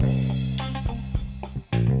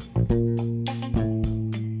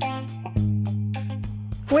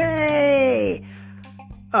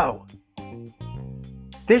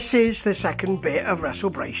This is the second bit of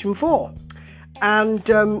WrestleBration 4. And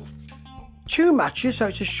 2 matches, so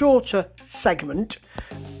it's a shorter segment.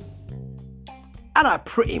 And I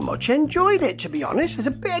pretty much enjoyed it, to be honest. There's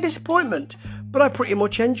a bit of disappointment, but I pretty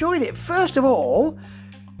much enjoyed it. First of all,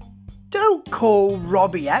 don't call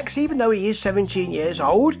Robbie X, even though he is 17 years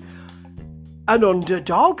old, an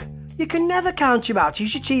underdog. You can never count him out.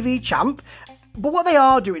 He's your TV champ. But what they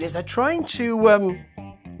are doing is they're trying to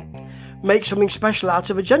make something special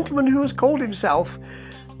out of a gentleman who has called himself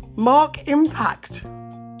Mark Impact.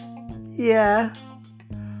 Yeah,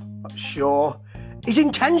 not sure. He's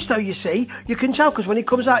intense though, you see. You can tell because when he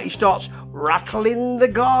comes out he starts rattling the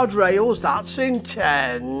guardrails. That's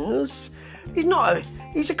intense.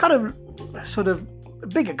 He's a kind of sort of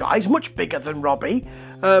bigger guy. He's much bigger than Robbie.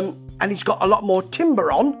 And he's got a lot more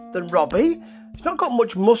timber on than Robbie. He's not got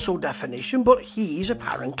much muscle definition, but he's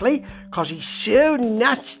apparently, because he's so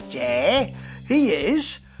nasty, he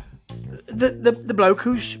is the bloke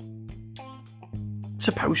who's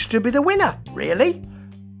supposed to be the winner, really.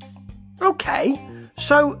 Okay,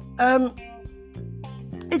 so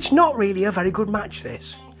it's not really a very good match,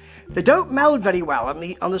 this. They don't meld very well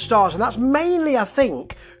on the stars, and that's mainly, I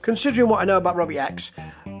think, considering what I know about Robbie X,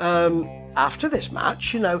 after this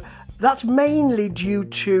match, that's mainly due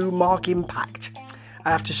to Mark Impact, I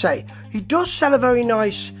have to say. He does sell a very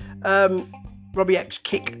nice Robbie X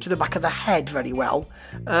kick to the back of the head very well,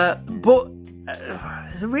 but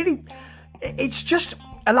really, it's just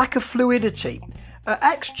a lack of fluidity.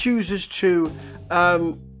 X chooses to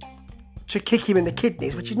kick him in the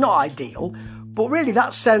kidneys, which is not ideal, but really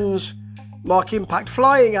that sends Mark Impact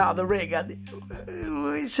flying out of the ring, and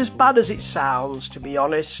it's as bad as it sounds, to be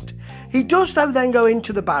honest. He does, though, then go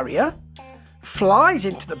into the barrier, flies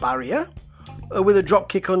into the barrier with a drop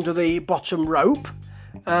kick under the bottom rope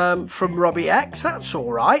from Robbie X. That's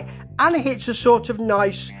all right, and hits a sort of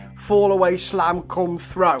nice fall-away slam come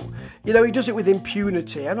throw. He does it with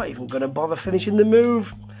impunity. I'm not even going to bother finishing the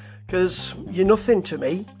move because you're nothing to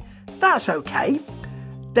me. That's okay.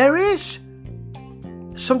 There is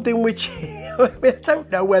something which I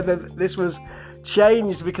don't know whether this was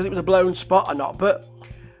changed because it was a blown spot or not, but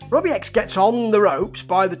Robbie X gets on the ropes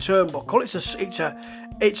by the turnbuckle.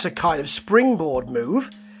 It's a kind of springboard move.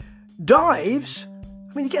 Dives.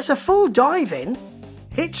 He gets a full dive in,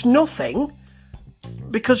 hits nothing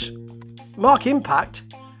because Mark Impact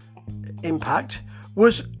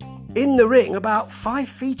was in the ring about 5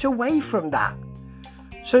 feet away from that.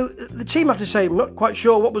 So the team have to say, I'm not quite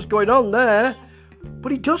sure what was going on there,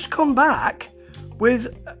 but he does come back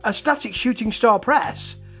with a static shooting star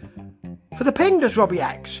press for the pin, does Robbie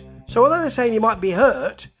X. So although they're saying he might be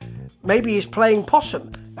hurt, maybe he's playing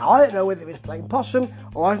possum. Now, I don't know whether he was playing possum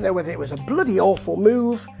or I don't know whether it was a bloody awful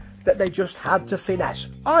move that they just had to finesse.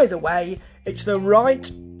 Either way, it's the right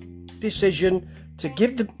decision to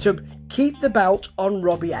keep the belt on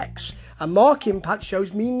Robbie X. And Mark Impact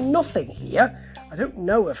shows me nothing here. I don't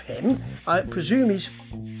know of him. I presume he's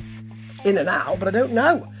in and out, but I don't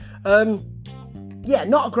know. Yeah,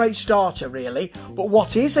 not a great starter, really. But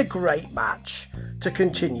what is a great match to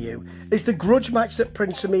continue is the grudge match that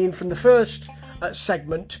Prince Amin from the first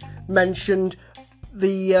segment mentioned.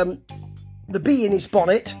 The bee in his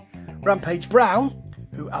bonnet, Rampage Brown,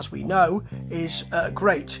 who, as we know, is a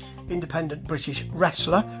great independent British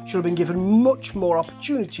wrestler, should have been given much more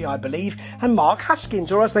opportunity, I believe. And Mark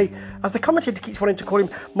Haskins, or as the commentator keeps wanting to call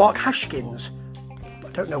him, Mark Hashkins. I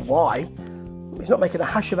don't know why. He's not making a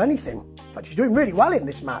hash of anything. In fact, he's doing really well in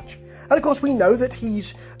this match. And of course, we know that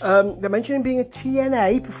he's, they mentioned him being a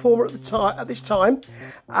TNA performer at this time,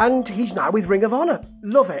 and he's now with Ring of Honor.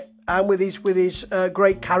 Love it. And with his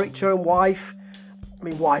great character and wife.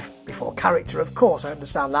 Wife before character, of course, I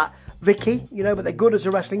understand that. Vicky, but they're good as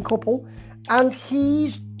a wrestling couple. And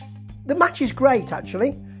the match is great,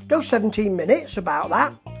 actually. Goes 17 minutes, about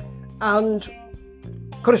that. And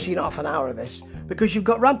could have seen half an hour of this, because you've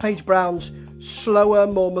got Rampage Brown's slower,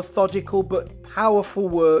 more methodical, but powerful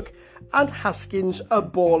work, and Haskins, a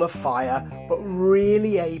ball of fire, but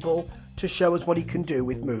really able to show us what he can do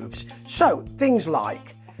with moves. So, things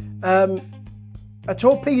like a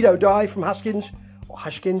torpedo dive from Haskins, or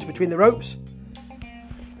Hashkins, between the ropes.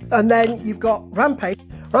 And then you've got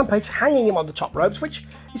Rampage hanging him on the top ropes, which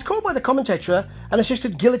is called by the commentator an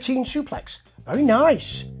assisted guillotine suplex. Very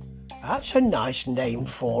nice. That's a nice name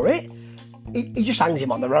for it. He just hangs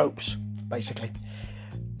him on the ropes, basically.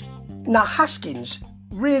 Now, Haskins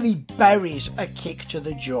really buries a kick to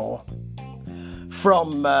the jaw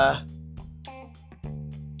from...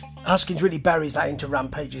 Haskins really buries that into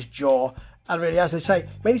Rampage's jaw. And really, as they say,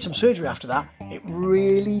 maybe some surgery after that. It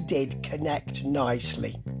really did connect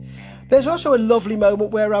nicely. There's also a lovely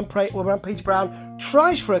moment where Rampage Brown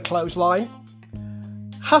tries for a clothesline.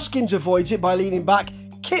 Haskins avoids it by leaning back,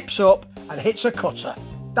 kips up and hits a cutter.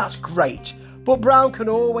 That's great. But Brown can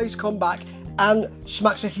always come back and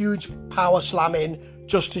smacks a huge power slam in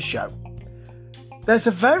just to show. There's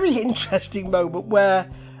a very interesting moment where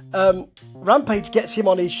Rampage gets him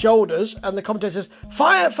on his shoulders and the commentator says,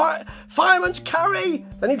 fireman's carry!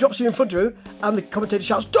 Then he drops him in front of him and the commentator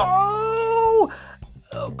shouts, "No!"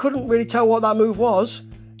 Couldn't really tell what that move was.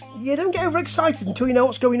 You don't get overexcited until you know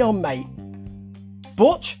what's going on, mate.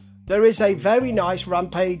 But there is a very nice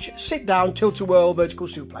Rampage sit down tilt-a-whirl vertical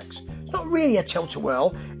suplex. It's not really a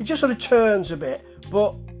tilt-a-whirl, it just sort of turns a bit,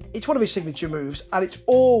 but it's one of his signature moves and it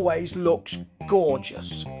always looks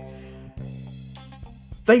gorgeous.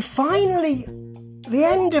 The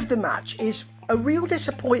end of the match is a real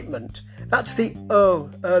disappointment. That's the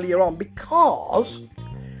earlier on, because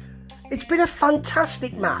it's been a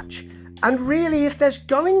fantastic match. And really, if there's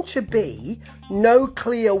going to be no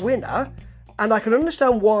clear winner, and I can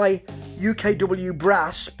understand why UKW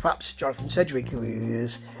Brass, perhaps Jonathan Sedgwick, who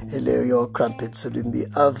is, "Hello, your crumpets are in the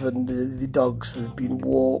oven, the dogs have been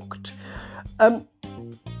walked."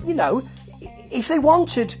 If they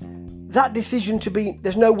wanted that decision to be,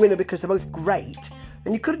 there's no winner because they're both great,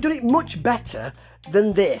 then you could have done it much better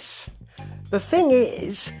than this. The thing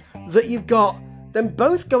is that you've got them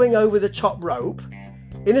both going over the top rope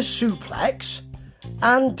in a suplex,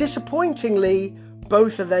 and disappointingly,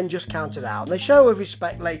 both are then just counted out. And they show a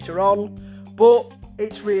respect later on, but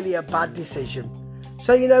it's really a bad decision.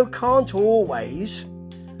 So, can't always,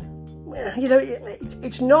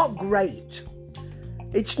 it's not great.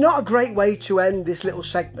 It's not a great way to end this little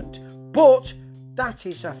segment, but that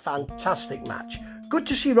is a fantastic match. Good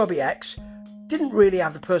to see Robbie X. Didn't really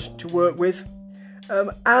have the person to work with.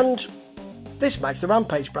 And this match, the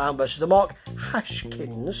Rampage Brown versus the Mark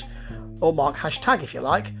Hashkins, or Mark Hashtag if you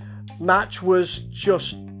like, match was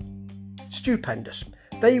just stupendous.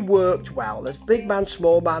 They worked well. There's big man,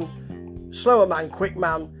 small man, slower man, quick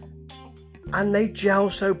man, and they gel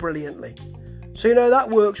so brilliantly. So, that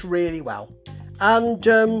works really well. And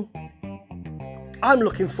I'm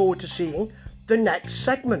looking forward to seeing the next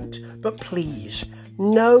segment. But please,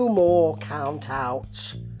 no more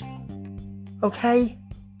count-outs. Okay?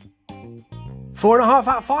 4.5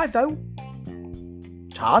 out of 5, though.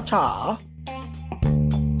 Ta-ta.